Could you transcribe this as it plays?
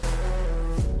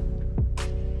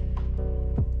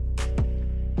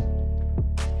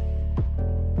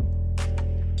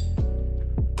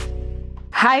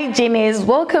Hi Genies,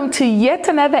 welcome to yet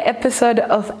another episode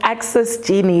of Access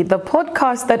Genie, the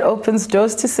podcast that opens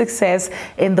doors to success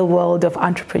in the world of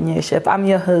entrepreneurship. I'm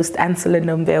your host, Ancillar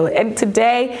Nombewu, and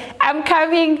today I'm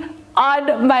coming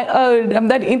on my own. I'm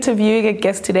not interviewing a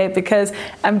guest today because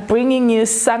I'm bringing you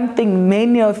something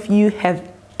many of you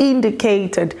have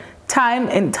indicated time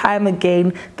and time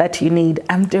again that you need.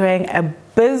 I'm doing a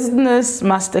business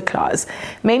masterclass.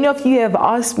 Many of you have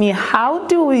asked me, how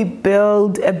do we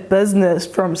build a business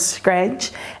from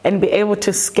scratch and be able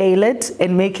to scale it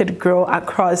and make it grow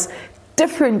across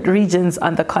different regions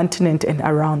on the continent and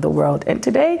around the world? And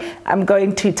today I'm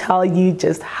going to tell you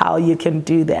just how you can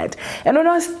do that. And when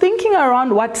I was thinking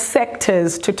around what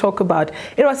sectors to talk about,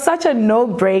 it was such a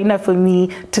no-brainer for me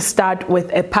to start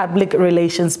with a public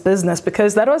relations business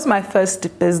because that was my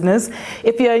first business.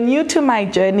 If you're new to my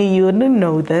journey, you wouldn't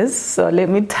know this. So let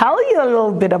me tell you a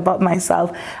little bit about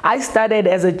myself. I started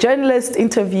as a journalist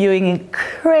interviewing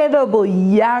incredible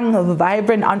young,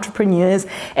 vibrant entrepreneurs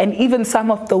and even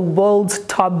some of the world's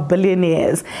top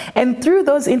billionaires. And through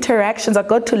those interactions, I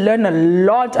got to learn a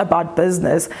lot about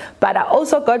business, but I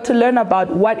also got to learn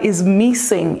about what is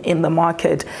missing in the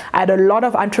market. I had a lot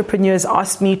of entrepreneurs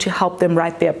ask me to help them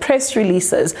write their press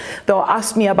releases. They'll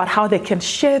ask me about how they can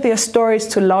share their stories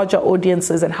to larger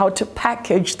audiences and how to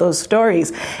package those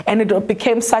stories. And it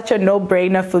became such a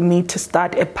no-brainer for me to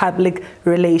start a public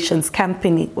relations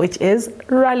company, which is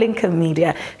Ralinka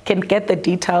Media. You can get the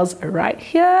details right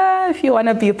here if you want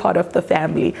to be a part of the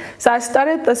family. So I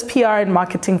started this PR and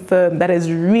marketing firm that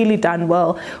has really done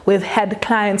well. We've had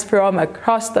clients from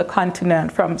across the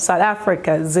continent, from South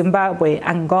Africa, Zimbabwe,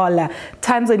 Angola,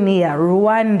 Tanzania,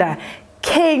 Rwanda,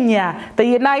 Kenya, the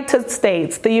United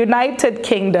States, the United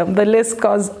Kingdom, the list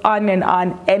goes on.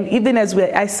 And even as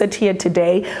I sit here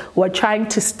today, we're trying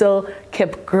to still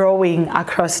keep growing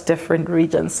across different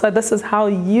regions. So this is how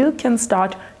you can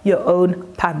start your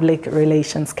own public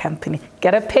relations company.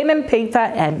 Get a pen and paper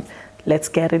and let's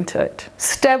get into it.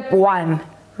 Step 1.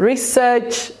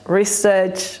 Research.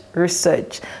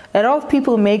 A lot of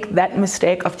people make that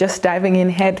mistake of just diving in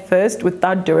head first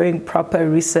without doing proper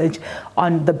research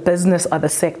on the business or the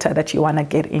sector that you want to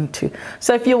get into.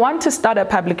 So if you want to start a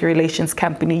public relations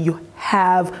company, you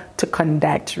have to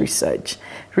conduct research.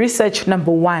 Research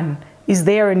number 1. Is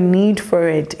there a need for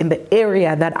it in the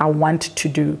area that I want to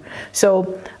do?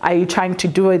 So are you trying to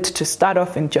do it to start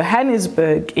off in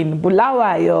Johannesburg, in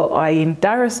Bulawayo, or in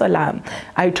Dar es Salaam?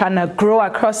 Are you trying to grow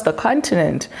across the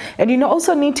continent? And you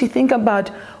also need to think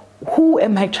about, who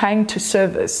am I trying to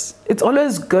service? It's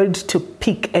always good to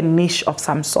pick a niche of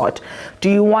some sort. Do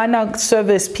you want to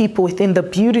service people within the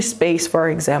beauty space, for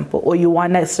example, or you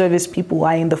want to service people who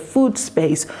are in the food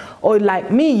space, or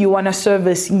like me, you want to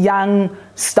service young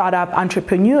startup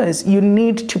entrepreneurs? You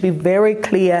need to be very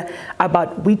clear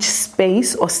about which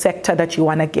space or sector that you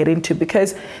want to get into,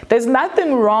 because there's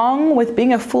nothing wrong with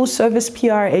being a full service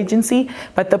PR agency,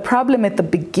 but the problem at the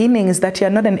beginning is that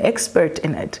you're not an expert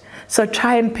in it. So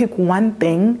try and pick one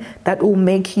thing that will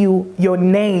make you your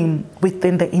name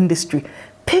within the industry.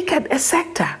 Pick a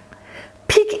sector.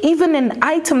 Pick even an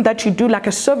item that you do, like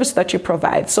a service that you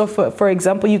provide. So for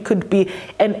example, you could be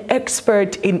an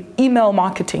expert in email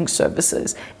marketing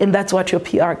services, and that's what your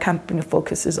PR company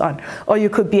focuses on. Or you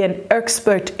could be an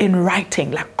expert in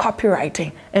writing, like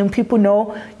copywriting, and people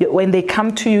know when they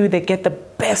come to you, they get the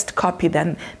best copy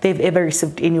than they've ever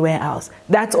received anywhere else.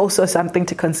 That's also something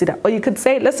to consider. Or you could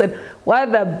say, listen, what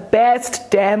are the best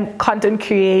damn content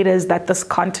creators that this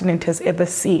continent has ever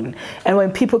seen? And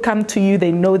when people come to you,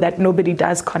 they know that nobody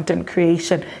does content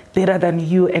creation better than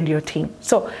you and your team.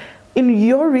 So in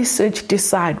your research,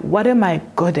 decide, what am I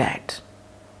good at?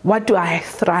 What do I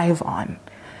thrive on?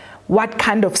 What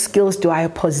kind of skills do I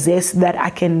possess that I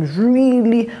can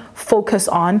really focus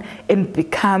on and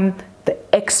become the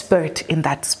expert in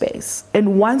that space?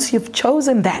 And once you've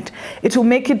chosen that, it will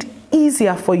make it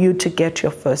easier for you to get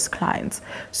your first clients.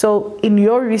 So in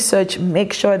your research,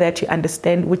 make sure that you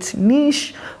understand which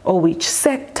niche or which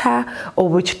sector or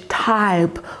which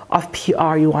type of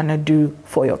PR you want to do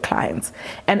for your clients.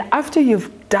 And after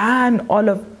you've done all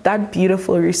of that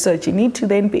beautiful research, you need to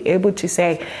then be able to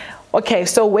say, okay,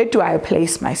 so where do I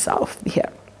place myself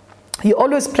here? You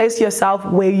always place yourself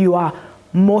where you are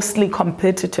mostly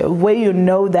competitive, where you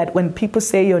know that when people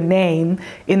say your name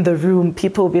in the room,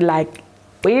 people will be like,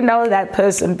 we know that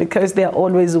person because they're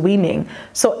always winning.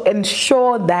 So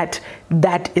ensure that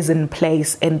that is in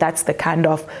place, and that's the kind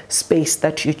of space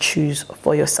that you choose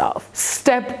for yourself.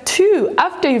 Step 2,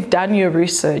 after you've done your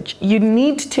research, you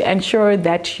need to ensure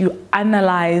that you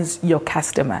analyze your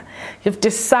customer. You've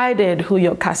decided who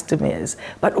your customer is,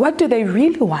 but what do they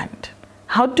really want?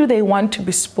 How do they want to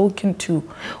be spoken to?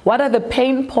 What are the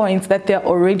pain points that they're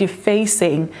already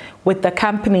facing with the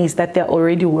companies that they're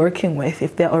already working with,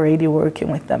 if they're already working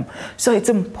with them? So it's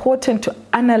important to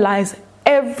analyze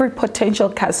every potential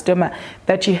customer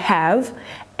that you have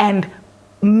and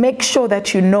make sure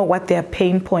that you know what their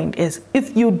pain point is.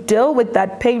 If you deal with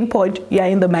that pain point, you're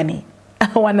in the money. I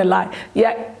don't want to lie.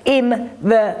 You're in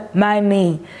the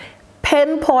money.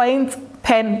 Pain points.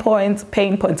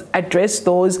 Address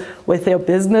those with your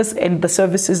business and the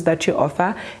services that you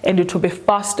offer, and it will be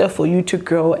faster for you to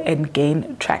grow and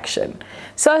gain traction.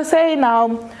 So say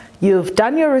now you've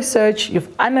done your research, you've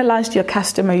analyzed your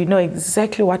customer, you know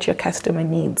exactly what your customer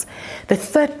needs. The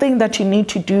third thing that you need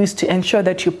to do is to ensure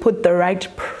that you put the right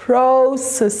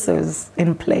processes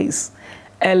in place.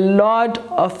 A lot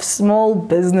of small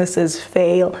businesses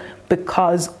fail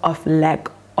because of lack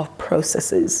of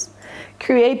processes.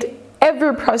 Create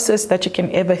every process that you can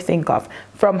ever think of,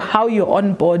 from how you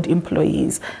onboard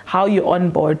employees, how you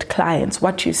onboard clients,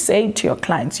 what you say to your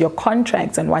clients, your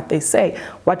contracts and what they say,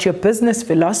 what your business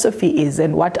philosophy is,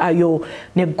 and what are your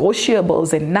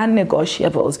negotiables and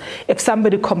non-negotiables. If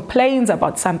somebody complains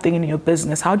about something in your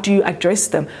business, how do you address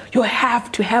them? You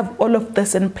have to have all of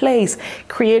this in place.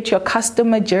 Create your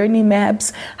customer journey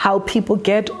maps, how people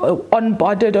get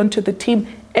onboarded onto the team.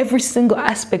 Every single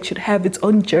aspect should have its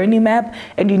own journey map,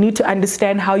 and you need to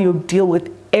understand how you deal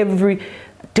with every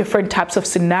different types of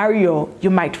scenario you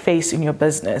might face in your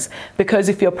business. Because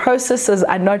if your processes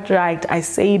are not right, I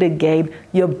say it again,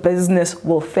 your business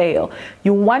will fail.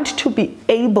 You want to be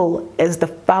able, as the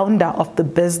founder of the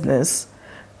business,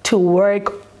 to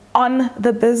work on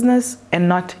the business and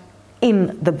not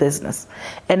in the business.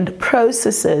 And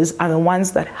processes are the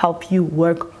ones that help you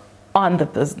work on the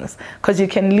business, because you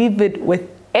can leave it with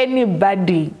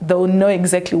anybody. They'll know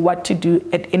exactly what to do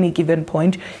at any given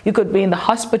point. You could be in the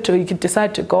hospital, you could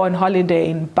decide to go on holiday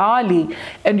in Bali,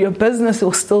 and your business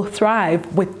will still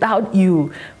thrive without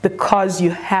you, because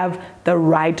you have the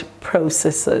right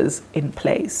processes in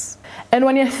place. And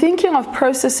when you're thinking of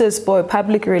processes for a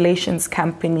public relations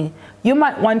company, you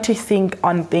might want to think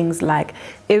on things like,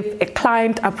 if a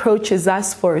client approaches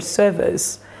us for a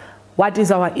service, what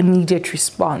is our immediate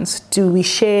response? Do we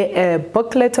share a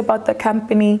booklet about the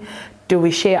company? Do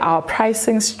we share our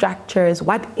pricing structures?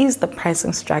 What is the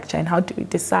pricing structure, and how do we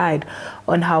decide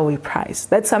on how we price?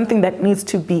 That's something that needs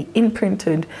to be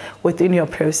imprinted within your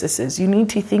processes. You need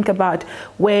to think about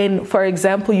when, for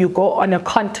example, you go on a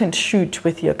content shoot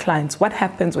with your clients, what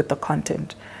happens with the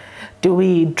content? Do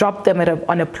we drop them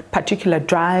on a particular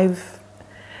drive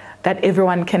that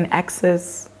everyone can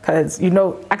access? Because,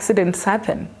 accidents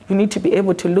happen. You need to be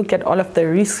able to look at all of the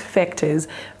risk factors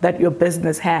that your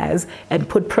business has and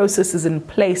put processes in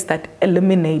place that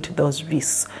eliminate those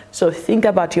risks. So think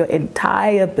about your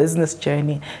entire business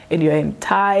journey and your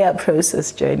entire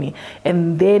process journey,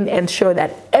 and then ensure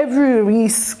that every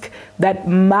risk that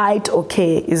might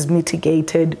occur is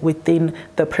mitigated within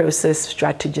the process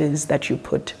strategies that you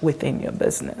put within your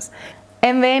business.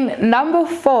 And then number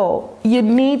 4, you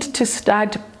need to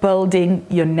start building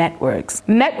your networks.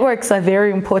 Networks are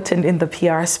very important in the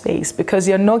PR space because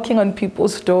you're knocking on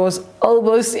people's doors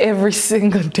almost every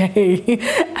single day.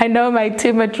 I know my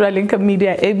team at Ralinka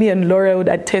Media, Amy and Laura, would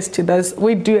attest to this.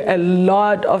 We do a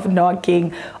lot of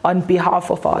knocking on behalf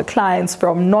of our clients,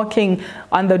 from knocking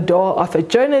on the door of a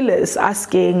journalist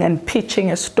asking and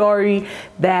pitching a story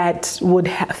that would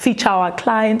feature our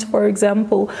client, for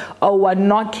example, or we're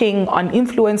knocking on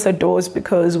influencer doors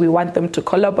because we want them to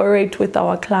collaborate with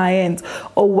our clients,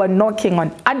 or we're knocking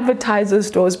on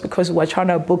advertisers' doors because we're trying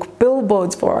to book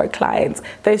billboards for our clients.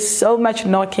 There's so much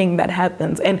knocking that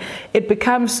happens, and it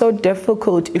becomes so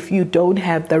difficult if you don't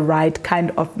have the right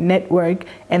kind of network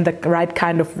and the right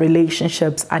kind of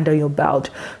relationships under your belt.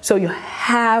 So you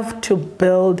have to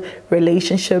build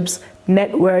relationships,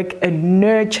 network, and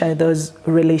nurture those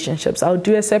relationships. I'll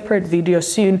do a separate video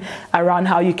soon around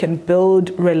how you can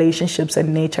build relationships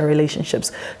and nurture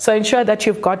relationships. So ensure that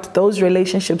you've got those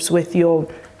relationships with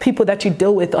your people that you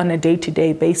deal with on a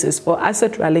day-to-day basis. For us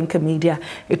at Ralinka Media,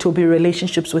 it will be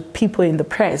relationships with people in the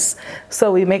press.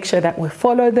 So we make sure that we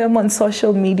follow them on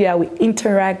social media, we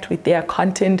interact with their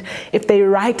content. If they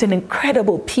write an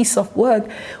incredible piece of work,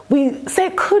 we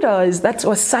say kudos, that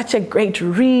was such a great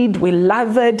read, we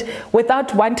love it,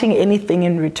 without wanting anything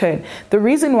in return. The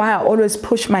reason why I always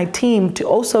push my team to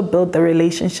also build the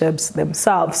relationships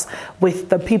themselves with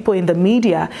the people in the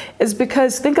media is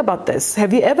because, think about this,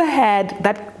 have you ever had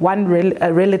that one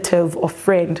relative or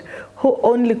friend who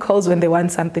only calls when they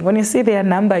want something? When you see their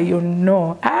number, you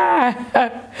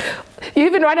You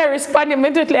even want to respond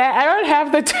immediately. I don't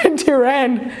have the 20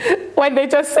 rand when they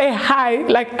just say hi,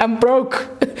 like I'm broke.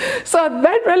 So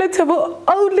that relative will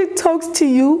only talk to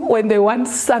you when they want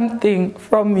something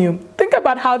from you. Think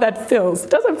about how that feels.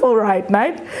 It doesn't feel right?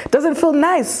 It doesn't feel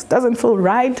nice. It doesn't feel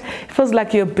right. It feels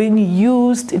like you're being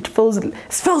used. It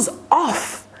feels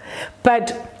off.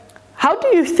 But how do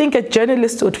you think a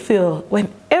journalist would feel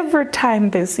when every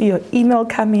time they see your email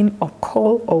come in or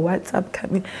call or WhatsApp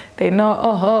come in, they know,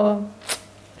 oh,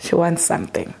 she wants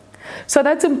something. So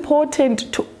that's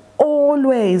important to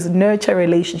always nurture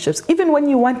relationships. Even when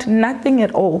you want nothing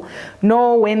at all,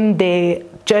 know when the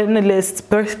journalist's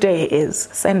birthday is,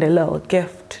 send a little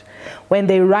gift. When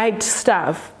they write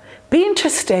stuff, be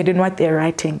interested in what they're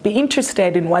writing. Be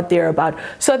interested in what they're about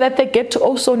so that they get to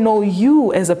also know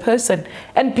you as a person,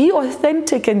 and be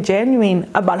authentic and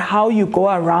genuine about how you go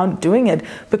around doing it.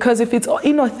 Because if it's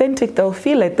inauthentic, they'll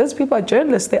feel it. Those people are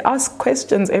journalists. They ask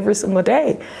questions every single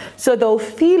day. So they'll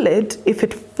feel it if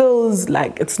it feels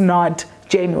like it's not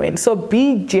genuine. So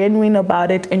be genuine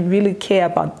about it and really care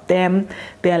about them,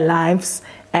 their lives,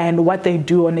 and what they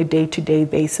do on a day-to-day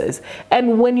basis.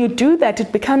 And when you do that,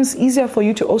 it becomes easier for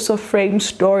you to also frame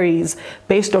stories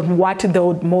based on what they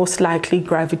would most likely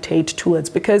gravitate towards.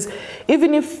 Because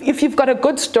even if you've got a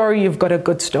good story, you've got a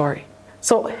good story.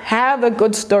 So have a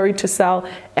good story to sell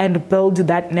and build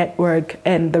that network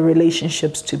and the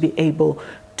relationships to be able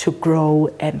to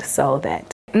grow and sell that.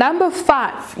 Number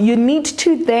 5, you need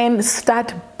to then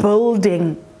start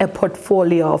building a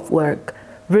portfolio of work.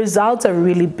 Results are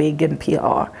really big in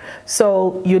PR.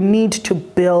 So you need to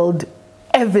build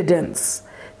evidence.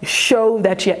 Show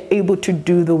that you're able to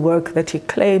do the work that you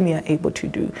claim you're able to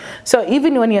do. So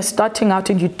even when you're starting out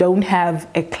and you don't have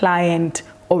a client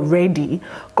already,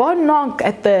 go knock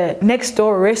at the next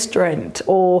door restaurant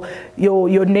or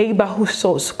your neighbor who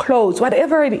sells clothes,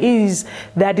 whatever it is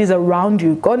that is around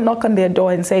you. Go knock on their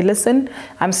door and say, listen,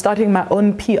 I'm starting my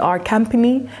own PR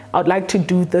company. I'd like to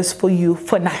do this for you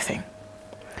for nothing.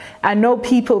 I know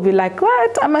people will be like,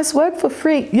 what? I must work for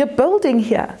free. You're building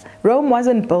here. Rome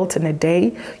wasn't built in a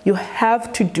day. You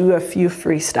have to do a few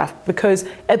free stuff because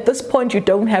at this point you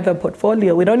don't have a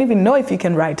portfolio. We don't even know if you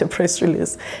can write a press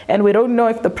release. And we don't know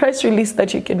if the press release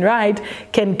that you can write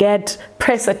can get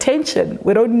press attention.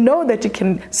 We don't know that you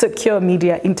can secure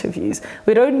media interviews.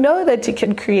 We don't know that you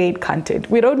can create content.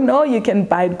 We don't know you can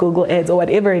buy Google ads or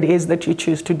whatever it is that you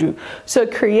choose to do. So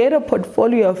create a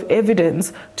portfolio of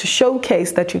evidence to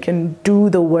showcase that you can do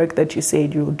the work that you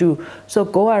said you'll do. So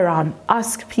go around,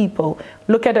 ask people,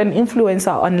 look at an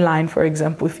influencer online, for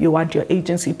example, if you want your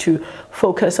agency to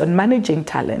focus on managing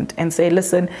talent and say,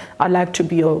 listen, I'd like to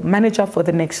be your manager for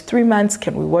the next 3 months.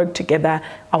 Can we work together?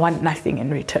 I want nothing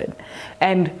in return.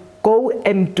 And go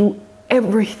and do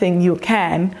everything you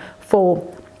can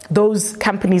for those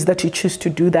companies that you choose to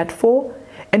do that for.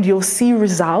 And you'll see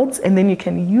results, and then you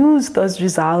can use those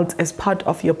results as part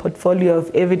of your portfolio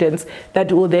of evidence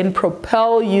that will then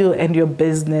propel you and your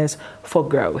business for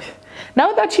growth.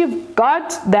 Now that you've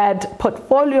got that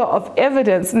portfolio of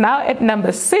evidence, now at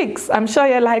number 6, I'm sure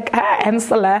you're like,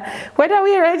 Ancillar, when are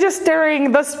we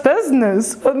registering this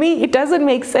business? For me, it doesn't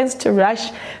make sense to rush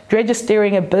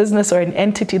registering a business or an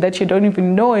entity that you don't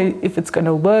even know if it's going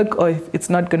to work or if it's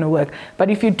not going to work. But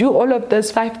if you do all of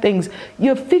those 5 things,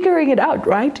 you're figuring it out,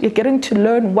 right? You're getting to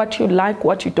learn what you like,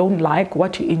 what you don't like,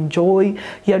 what you enjoy.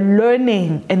 You're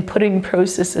learning and putting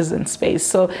processes in space.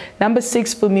 So number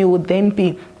 6 for me would then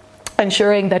be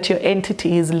ensuring that your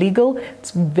entity is legal.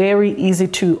 It's very easy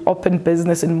to open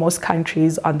business in most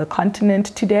countries on the continent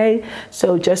today.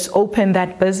 So just open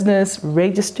that business,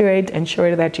 register it,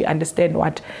 ensure that you understand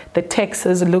what the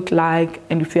taxes look like.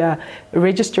 And if you're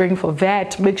registering for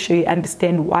VAT, make sure you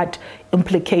understand what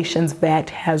implications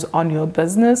VAT has on your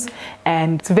business.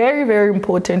 And it's very, very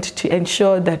important to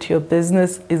ensure that your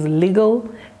business is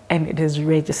legal and it is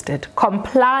registered.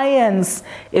 Compliance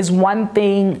is one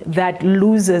thing that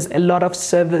loses a lot of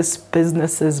service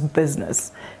businesses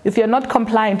business. If you're not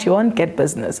compliant, you won't get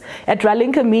business. At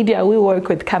Ralinka Media, we work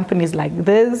with companies like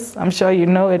this. I'm sure you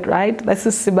know it, right? This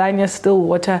is Sibanye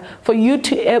Stillwater. For you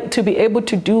to be able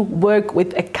to do work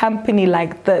with a company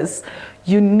like this,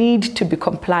 you need to be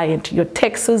compliant. Your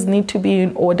taxes need to be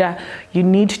in order. You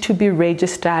need to be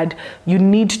registered.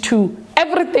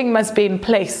 Everything must be in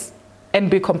place and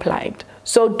be compliant.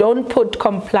 So don't put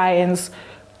compliance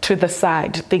to the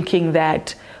side thinking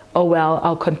that, oh well,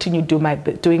 I'll continue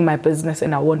doing my business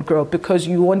and I won't grow, because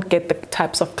you won't get the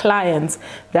types of clients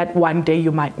that one day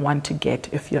you might want to get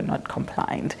if you're not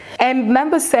compliant. And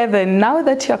number 7, now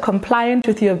that you're compliant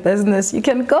with your business, you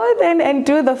can go then and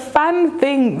do the fun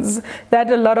things that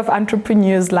a lot of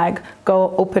entrepreneurs like.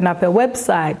 Go open up a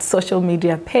website, social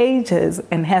media pages,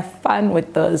 and have fun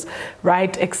with those.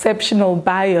 Write exceptional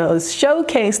bios,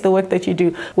 showcase the work that you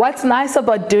do. What's nice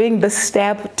about doing this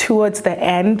step towards the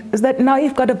end is that now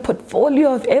you've got a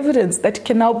portfolio of evidence that you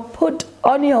can now put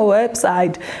on your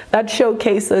website that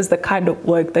showcases the kind of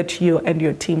work that you and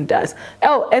your team does.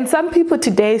 Oh, and some people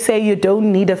today say you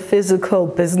don't need a physical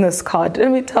business card.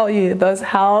 Let me tell you, those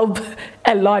help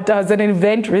a lot. I was at an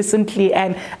event recently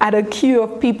and I had a queue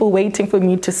of people waiting for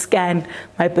me to scan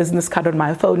my business card on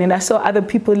my phone, and I saw other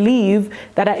people leave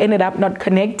that I ended up not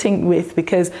connecting with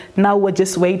because now we're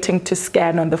just waiting to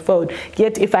scan on the phone.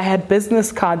 Yet if I had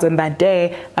business cards on that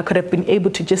day, I could have been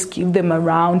able to just give them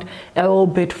around a little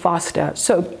bit faster.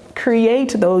 So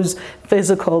create those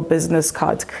physical business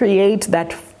cards, create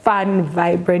that fun,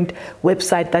 vibrant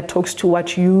website that talks to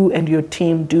what you and your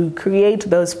team do. Create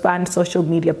those fun social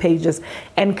media pages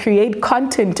and create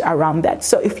content around that.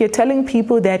 So if you're telling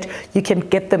people that you can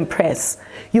get them press,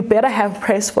 you better have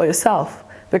press for yourself.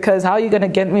 Because how are you going to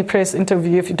get me press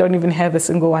interview if you don't even have a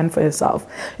single one for yourself?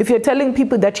 If you're telling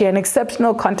people that you're an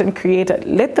exceptional content creator,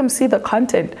 let them see the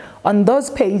content on those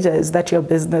pages that your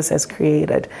business has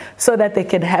created so that they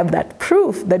can have that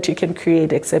proof that you can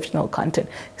create exceptional content.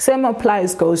 Same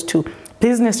goes to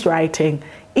business writing,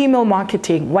 email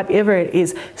marketing, whatever it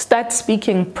is. Start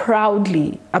speaking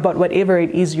proudly about whatever it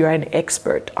is you're an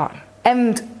expert on.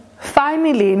 And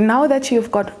finally, now that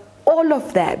you've got all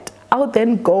of that, I'll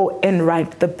then go and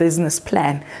write the business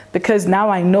plan, because now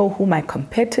I know who my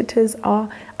competitors are.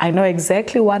 I know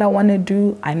exactly what I want to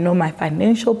do. I know my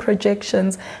financial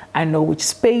projections. I know which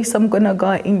space I'm going to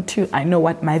go into. I know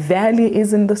what my value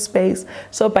is in the space.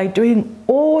 So by doing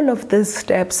all of these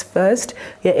steps first,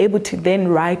 you're able to then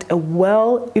write a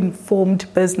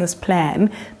well-informed business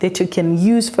plan that you can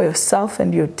use for yourself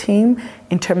and your team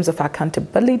in terms of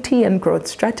accountability and growth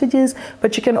strategies,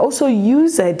 but you can also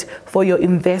use it for your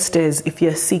investors if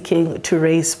you're seeking to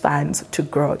raise funds to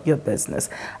grow your business.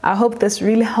 I hope this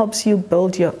really helps you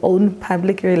build your own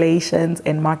public relations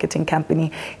and marketing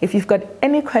company. If you've got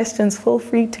any questions, feel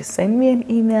free to send me an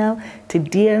email, to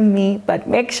DM me, but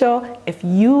make sure if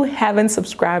you haven't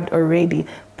subscribed already,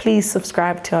 please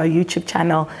subscribe to our YouTube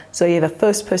channel so you're the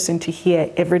first person to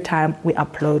hear every time we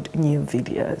upload new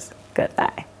videos. Goodbye.